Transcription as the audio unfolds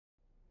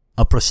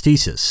A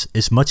prosthesis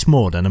is much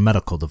more than a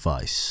medical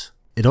device.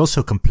 It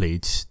also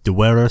completes the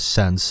wearer's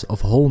sense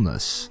of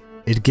wholeness.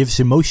 It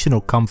gives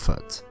emotional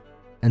comfort.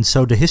 And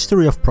so the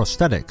history of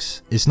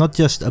prosthetics is not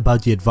just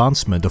about the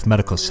advancement of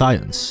medical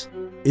science.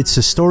 It's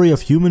a story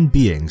of human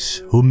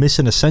beings who miss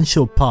an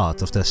essential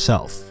part of their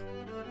self.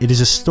 It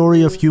is a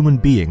story of human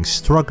beings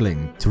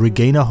struggling to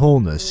regain a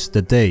wholeness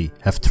that they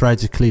have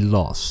tragically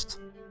lost.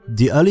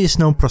 The earliest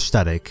known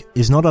prosthetic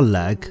is not a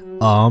leg,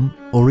 arm,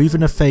 or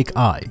even a fake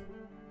eye.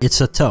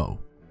 It's a toe,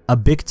 a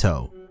big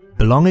toe,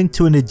 belonging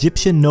to an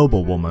Egyptian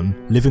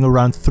noblewoman living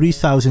around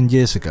 3000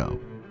 years ago.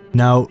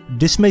 Now,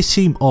 this may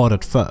seem odd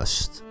at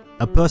first.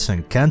 A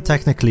person can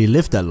technically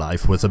live their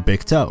life with a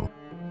big toe.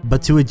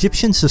 But to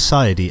Egyptian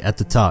society at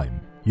the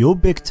time, your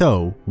big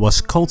toe was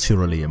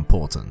culturally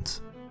important.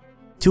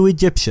 To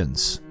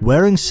Egyptians,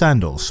 wearing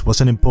sandals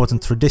was an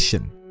important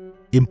tradition,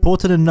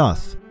 important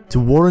enough to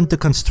warrant the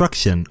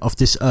construction of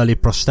this early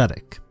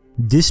prosthetic.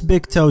 This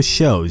big toe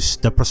shows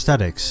that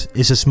prosthetics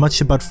is as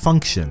much about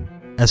function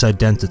as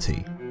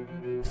identity.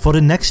 For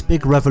the next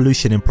big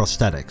revolution in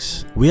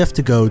prosthetics, we have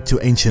to go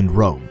to ancient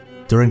Rome,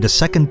 during the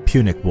Second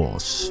Punic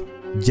Wars.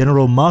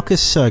 General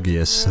Marcus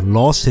Sergius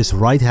lost his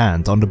right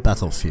hand on the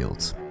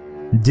battlefield.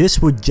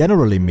 This would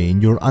generally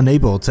mean you're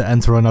unable to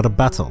enter another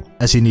battle,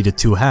 as he needed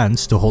two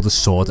hands to hold a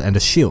sword and a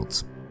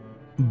shield.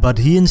 But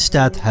he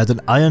instead had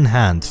an iron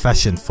hand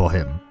fashioned for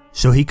him,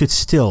 so he could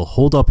still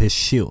hold up his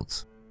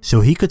shield, so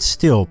he could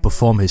still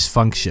perform his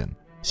function,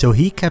 so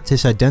he kept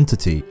his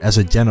identity as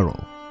a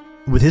general.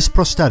 With his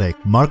prosthetic,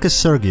 Marcus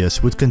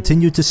Sergius would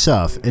continue to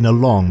serve in a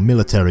long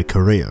military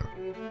career.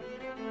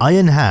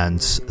 Iron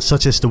hands,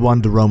 such as the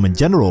one the Roman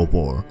general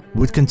wore,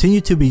 would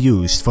continue to be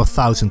used for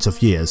thousands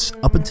of years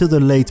up until the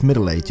late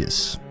Middle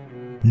Ages.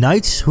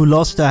 Knights who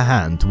lost their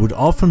hand would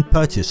often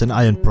purchase an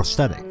iron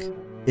prosthetic.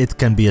 It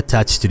can be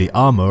attached to the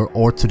armor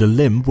or to the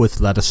limb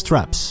with leather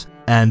straps,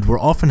 and were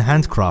often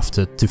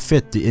handcrafted to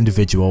fit the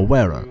individual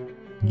wearer.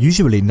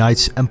 Usually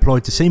knights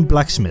employed the same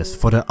blacksmith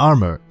for their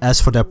armor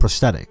as for their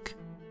prosthetic.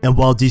 And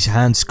while these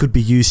hands could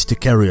be used to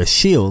carry a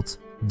shield,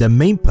 their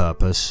main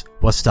purpose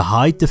was to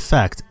hide the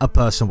fact a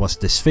person was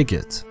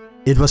disfigured.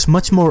 It was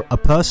much more a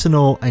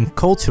personal and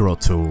cultural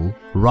tool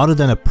rather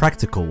than a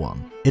practical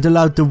one. It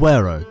allowed the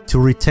wearer to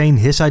retain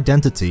his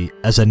identity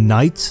as a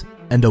knight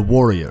and a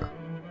warrior.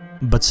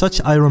 But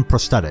such iron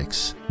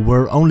prosthetics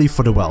were only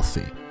for the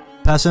wealthy.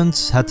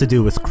 Peasants had to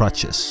deal with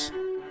crutches.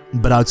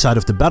 But outside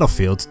of the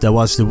battlefield there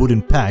was the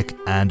wooden peg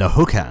and a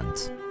hook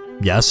hand.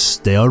 Yes,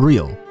 they are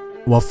real.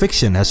 While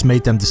fiction has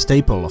made them the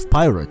staple of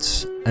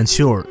pirates, and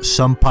sure,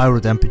 some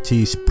pirate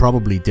amputees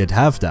probably did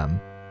have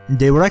them,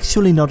 they were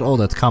actually not all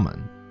that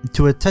common.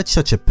 To attach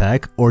such a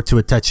peg or to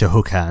attach a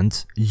hook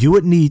hand, you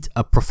would need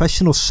a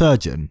professional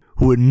surgeon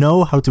who would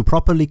know how to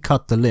properly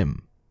cut the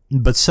limb.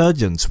 But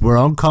surgeons were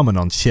uncommon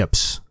on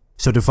ships,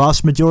 so the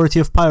vast majority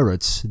of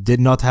pirates did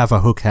not have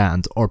a hook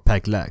hand or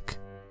peg leg.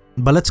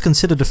 But let's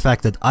consider the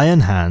fact that iron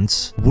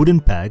hands,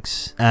 wooden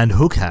pegs, and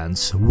hook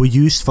hands were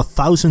used for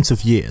thousands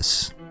of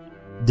years.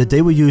 That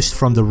they were used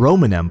from the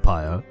Roman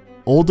Empire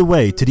all the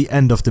way to the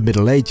end of the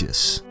Middle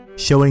Ages,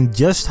 showing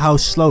just how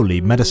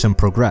slowly medicine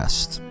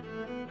progressed.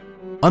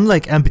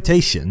 Unlike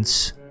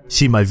amputations,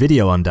 see my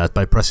video on that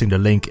by pressing the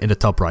link in the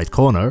top right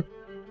corner.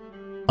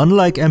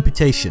 Unlike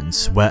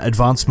amputations, where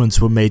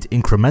advancements were made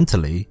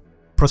incrementally,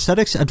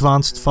 prosthetics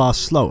advanced far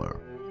slower.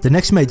 The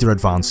next major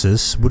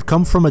advances would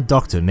come from a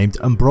doctor named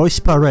Ambroise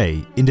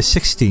Paré in the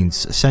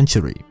 16th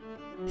century.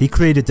 He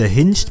created a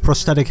hinged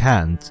prosthetic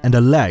hand and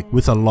a leg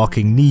with a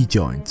locking knee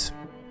joint.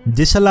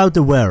 This allowed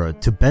the wearer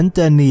to bend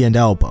their knee and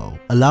elbow,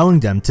 allowing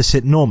them to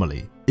sit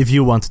normally. If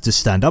you wanted to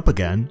stand up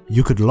again,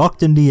 you could lock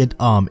the knee and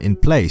arm in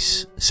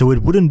place so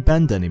it wouldn't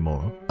bend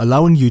anymore,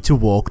 allowing you to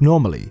walk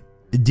normally.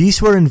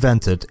 These were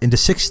invented in the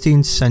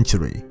 16th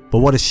century, but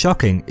what is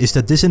shocking is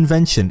that this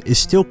invention is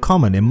still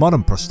common in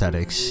modern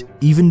prosthetics,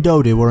 even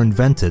though they were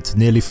invented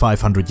nearly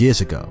 500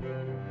 years ago.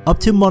 Up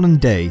to modern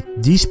day,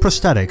 these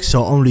prosthetics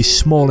saw only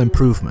small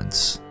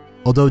improvements.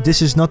 Although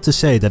this is not to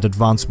say that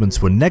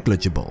advancements were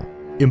negligible.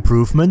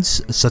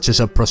 Improvements, such as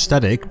a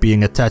prosthetic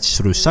being attached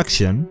through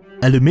suction,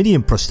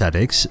 aluminium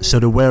prosthetics so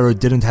the wearer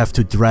didn't have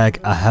to drag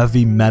a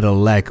heavy metal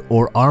leg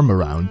or arm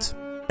around,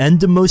 and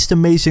the most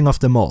amazing of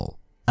them all,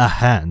 a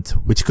hand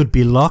which could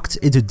be locked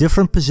into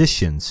different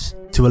positions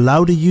to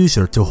allow the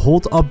user to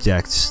hold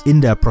objects in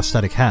their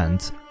prosthetic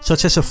hand,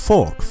 such as a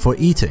fork for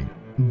eating.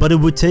 But it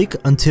would take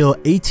until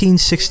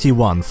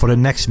 1861 for the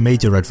next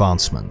major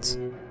advancement.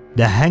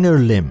 The hanger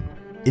limb,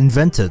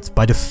 invented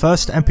by the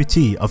first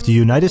amputee of the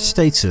United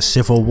States'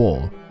 Civil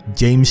War,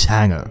 James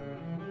Hanger.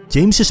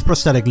 James's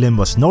prosthetic limb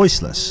was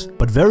noiseless,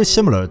 but very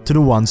similar to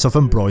the ones of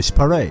Ambroise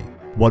Paré.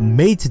 What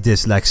made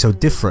this leg so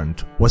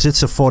different was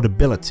its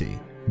affordability.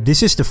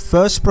 This is the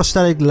first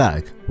prosthetic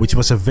leg which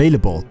was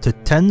available to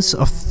tens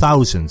of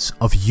thousands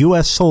of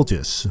US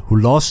soldiers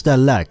who lost their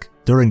leg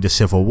during the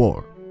Civil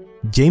War.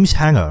 James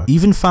Hanger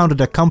even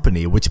founded a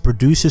company which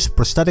produces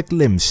prosthetic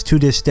limbs to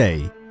this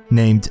day,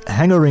 named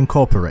Hanger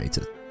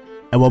Incorporated.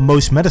 And while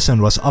most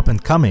medicine was up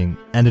and coming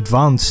and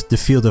advanced the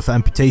field of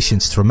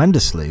amputations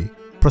tremendously,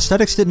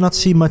 prosthetics did not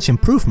see much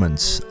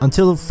improvements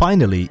until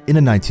finally in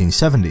the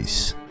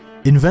 1970s.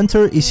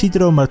 Inventor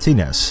Isidro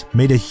Martinez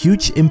made a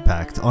huge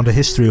impact on the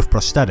history of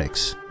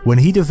prosthetics when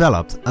he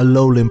developed a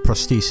low limb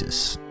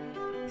prosthesis.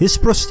 His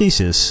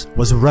prosthesis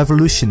was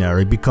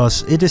revolutionary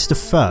because it is the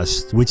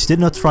first which did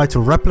not try to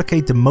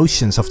replicate the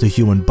motions of the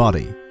human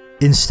body.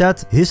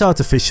 Instead, his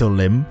artificial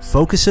limb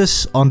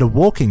focuses on the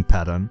walking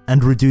pattern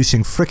and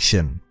reducing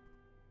friction.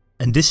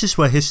 And this is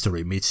where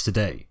history meets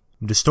today.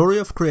 The story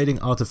of creating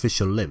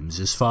artificial limbs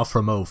is far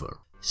from over.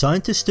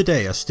 Scientists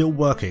today are still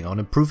working on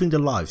improving the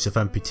lives of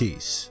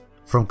amputees.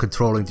 From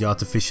controlling the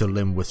artificial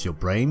limb with your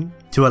brain,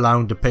 to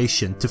allowing the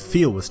patient to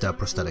feel with their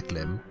prosthetic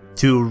limb,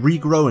 to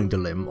regrowing the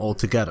limb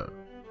altogether.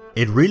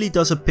 It really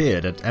does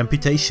appear that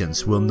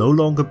amputations will no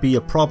longer be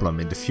a problem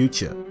in the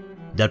future.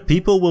 That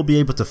people will be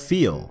able to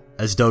feel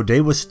as though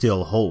they were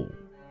still whole.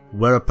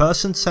 Where a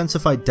person's sense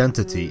of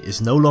identity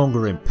is no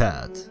longer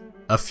impaired.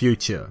 A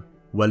future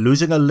where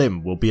losing a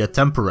limb will be a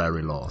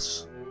temporary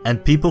loss,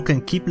 and people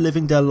can keep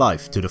living their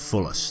life to the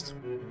fullest.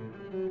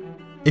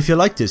 If you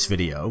liked this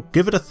video,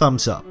 give it a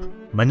thumbs up.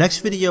 My next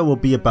video will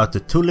be about the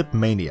tulip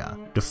mania,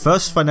 the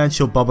first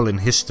financial bubble in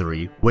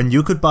history when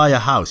you could buy a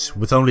house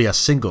with only a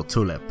single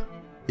tulip.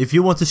 If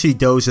you want to see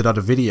those and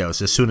other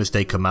videos as soon as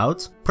they come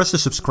out, press the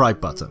subscribe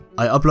button.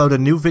 I upload a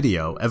new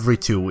video every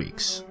 2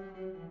 weeks.